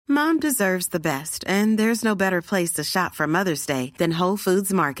Mom deserves the best, and there's no better place to shop for Mother's Day than Whole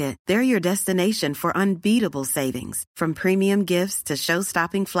Foods Market. They're your destination for unbeatable savings, from premium gifts to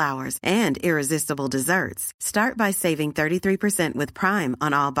show-stopping flowers and irresistible desserts. Start by saving 33% with Prime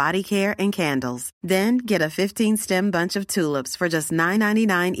on all body care and candles. Then get a 15-stem bunch of tulips for just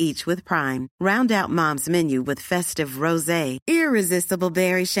 $9.99 each with Prime. Round out Mom's menu with festive rosé, irresistible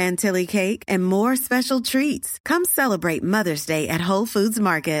berry chantilly cake, and more special treats. Come celebrate Mother's Day at Whole Foods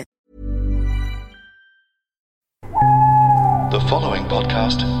Market. The following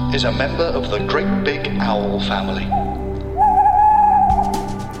podcast is a member of the Great Big Owl family.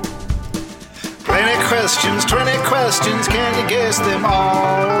 20 questions, can you guess them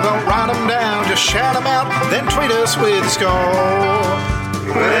all? Don't write them down, just shout them out, then tweet us with a score.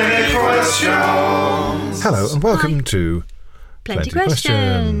 20 questions. Hello and welcome to Plenty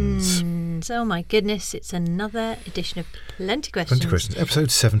Questions. Oh my goodness, it's another edition of Plenty Questions. Plenty Questions,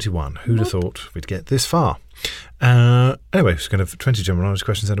 episode 71. Who'd have thought we'd get this far? Anyway, we're going to have 20 general knowledge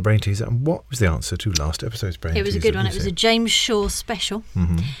questions and a brain teaser. And what was the answer to last episode's brain teaser? It was a good one. It was a James Shaw special.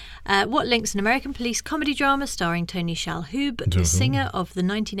 Mm-hmm. What links an American police comedy drama starring Tony Shalhoub, the singer of the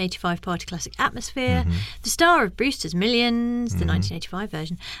 1985 party classic Atmosphere, the star of Brewster's Millions, the 1985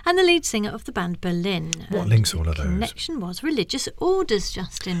 version, and the lead singer of the band Berlin. What links all of those? The connection was religious orders,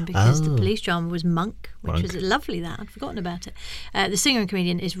 Justin, because the police drama was Monk, which was lovely that. I'd forgotten about it. The singer and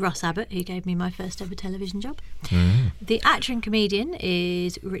comedian is Russ Abbott, who gave me my first ever television job. The actor and comedian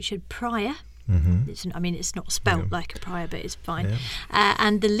is Richard Pryor. It's not spelt like a prior, but it's fine. Yeah.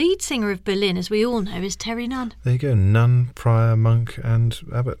 And the lead singer of Berlin, as we all know, is Terry Nunn. There you go. Nunn, Pryor, Monk and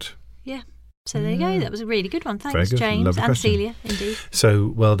Abbott. Yeah. So there you go. That was a really good one. Thanks, Very good. James. Lovely and question. Celia, indeed.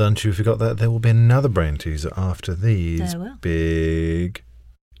 So well done to you if you got that. There will be another brain teaser after these big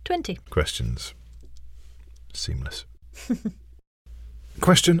 20 questions. Seamless.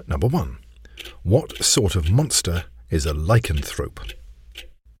 Question number 1. What sort of monster is a lycanthrope?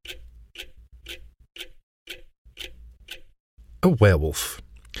 A werewolf.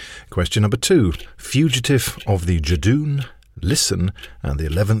 Question number 2. Fugitive of the Jadoon, Listen, and the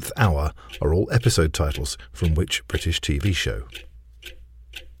 11th Hour are all episode titles from which British TV show?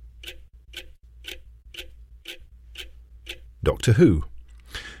 Doctor Who.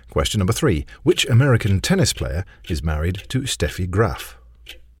 Question number 3. Which American tennis player is married to Steffi Graf?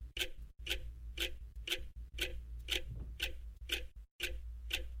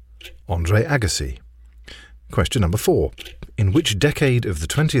 Andre Agassi. Question number 4. In which decade of the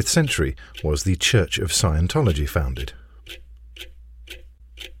 20th century was the Church of Scientology founded?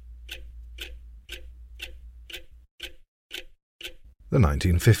 The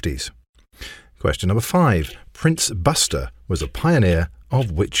 1950s. Question number 5. Prince Buster was a pioneer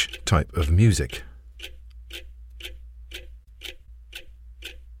of which type of music?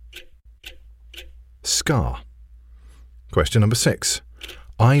 Ska. Question number 6.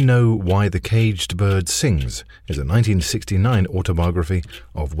 I Know Why the Caged Bird Sings is a 1969 autobiography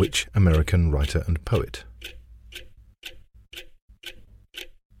of which American writer and poet?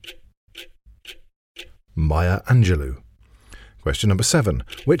 Maya Angelou. Question number 7.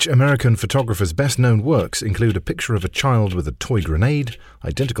 Which American photographer's best-known works include a picture of a child with a toy grenade,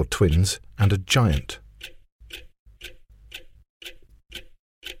 identical twins, and a giant?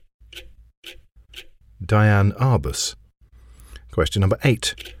 Diane Arbus. Question number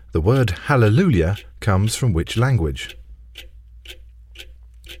 8. The word hallelujah comes from which language?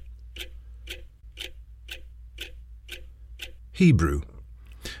 Hebrew.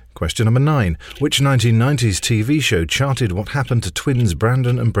 Question number 9. Which 1990s TV show charted what happened to twins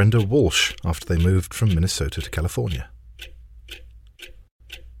Brandon and Brenda Walsh after they moved from Minnesota to California?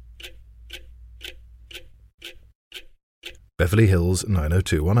 Beverly Hills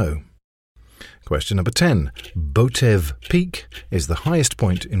 90210. Question number 10. Botev Peak is the highest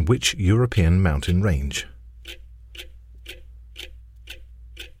point in which European mountain range?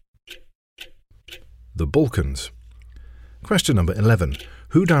 The Balkans. Question number 11.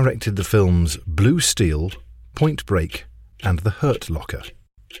 Who directed the films Blue Steel, Point Break, and The Hurt Locker?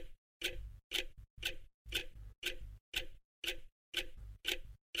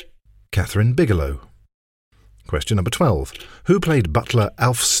 Catherine Bigelow. Question number 12. Who played butler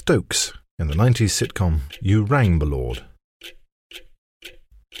Alf Stokes in the 90s sitcom You Rang, My Lord?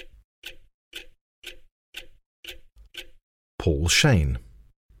 Paul Shane.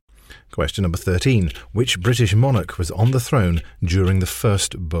 Question number 13. Which British monarch was on the throne during the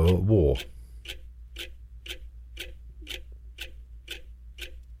First Boer War?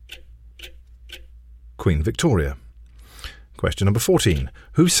 Queen Victoria. Question number 14.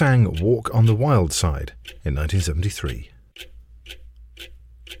 Who sang Walk on the Wild Side in 1973?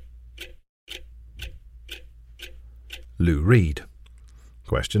 Lou Reed.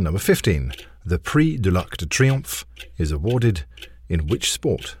 Question number 15. The Prix de l'Arc de Triomphe is awarded in which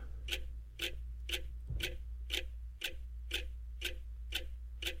sport?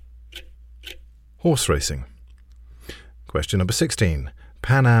 Horse racing. Question number 16.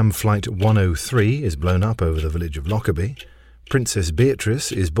 Pan Am Flight 103 is blown up over the village of Lockerbie, Princess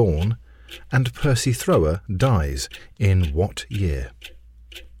Beatrice is born, and Percy Thrower dies in what year?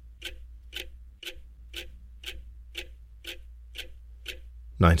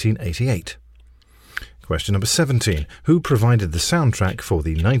 (1988). Question number 17. Who provided the soundtrack for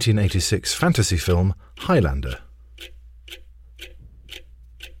the 1986 fantasy film Highlander?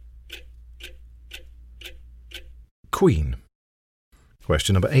 Queen.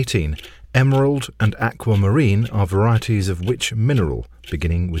 Question number 18. Emerald and aquamarine are varieties of which mineral,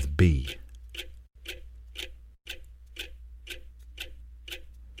 beginning with B?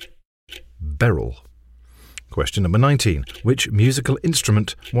 Beryl. Question number 19. Which musical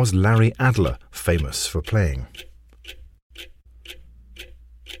instrument was Larry Adler famous for playing?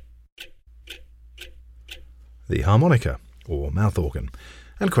 The harmonica, or mouth organ.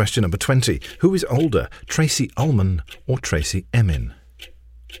 And question number 20. Who is older, Tracy Ullman or Tracy Emin?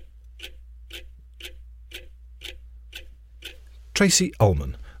 Tracy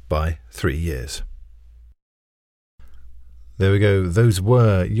Ullman by 3 years. There we go. Those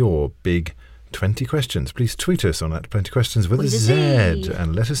were your big 20 questions. Please tweet us on @20questions with a Z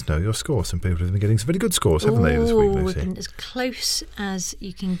and let us know your score. Some people have been getting some very good scores, haven't they, this week, Lucy? We've been as close as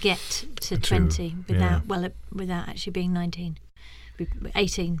you can get to 20 without actually being 19.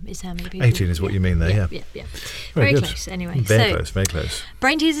 18 is how many people. 18 is what you mean there, yeah. Very close, anyway. Very close.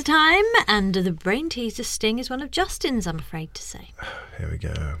 Brain teaser time, and the brain teaser sting is one of Justin's, I'm afraid to say. Here we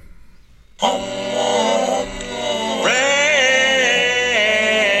go.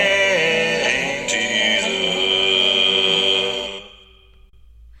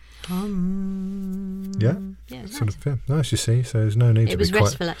 Yeah. Yeah, sort nice. of nice, you see. So there's no need to be. It was quite,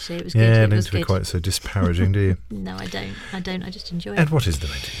 restful, actually. It was good. Yeah, it no was need to be good. quite so disparaging, do you? No, I don't. I just enjoy it. And what is the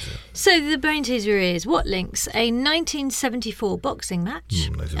brain teaser? So the brain teaser is what links a 1974 boxing match,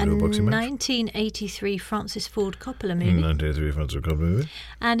 a 1983 Francis Ford Coppola movie, 1983 Francis Ford Coppola movie,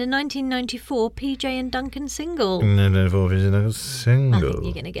 and a 1994 PJ and Duncan single. 1994 PJ and Duncan single. I think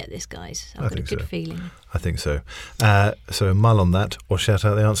you're going to get this, guys. I've got a good feeling. I think so. So mull on that, or shout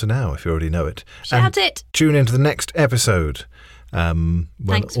out the answer now if you already know it. Shout it! Tune into the next episode. When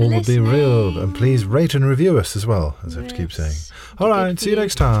Thanks for all will be listening. revealed, and please rate and review us as well, as I have to keep saying. All right, see you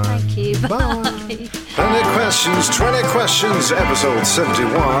next time. Thank you. Bye. 20 questions, episode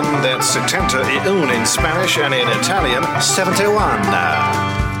 71. That's 71 in Spanish, and in Italian, 71.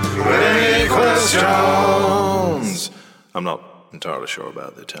 20 questions. I'm not entirely sure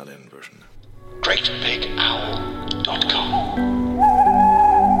about the Italian version. GreatBigOwl.com.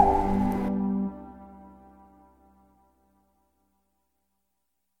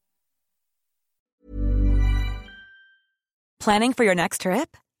 Planning for your next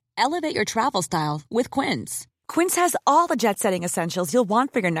trip? Elevate your travel style with Quince. Quince has all the jet-setting essentials you'll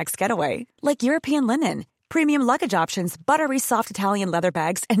want for your next getaway, like European linen, premium luggage options, buttery soft Italian leather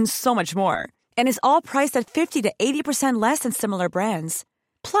bags, and so much more. And is all priced at 50 to 80% less than similar brands.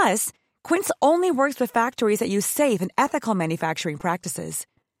 Plus, Quince only works with factories that use safe and ethical manufacturing practices.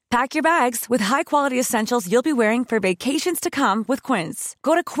 Pack your bags with high-quality essentials you'll be wearing for vacations to come with Quince.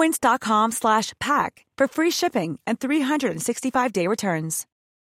 Go to quince.com/pack for free shipping and 365-day returns.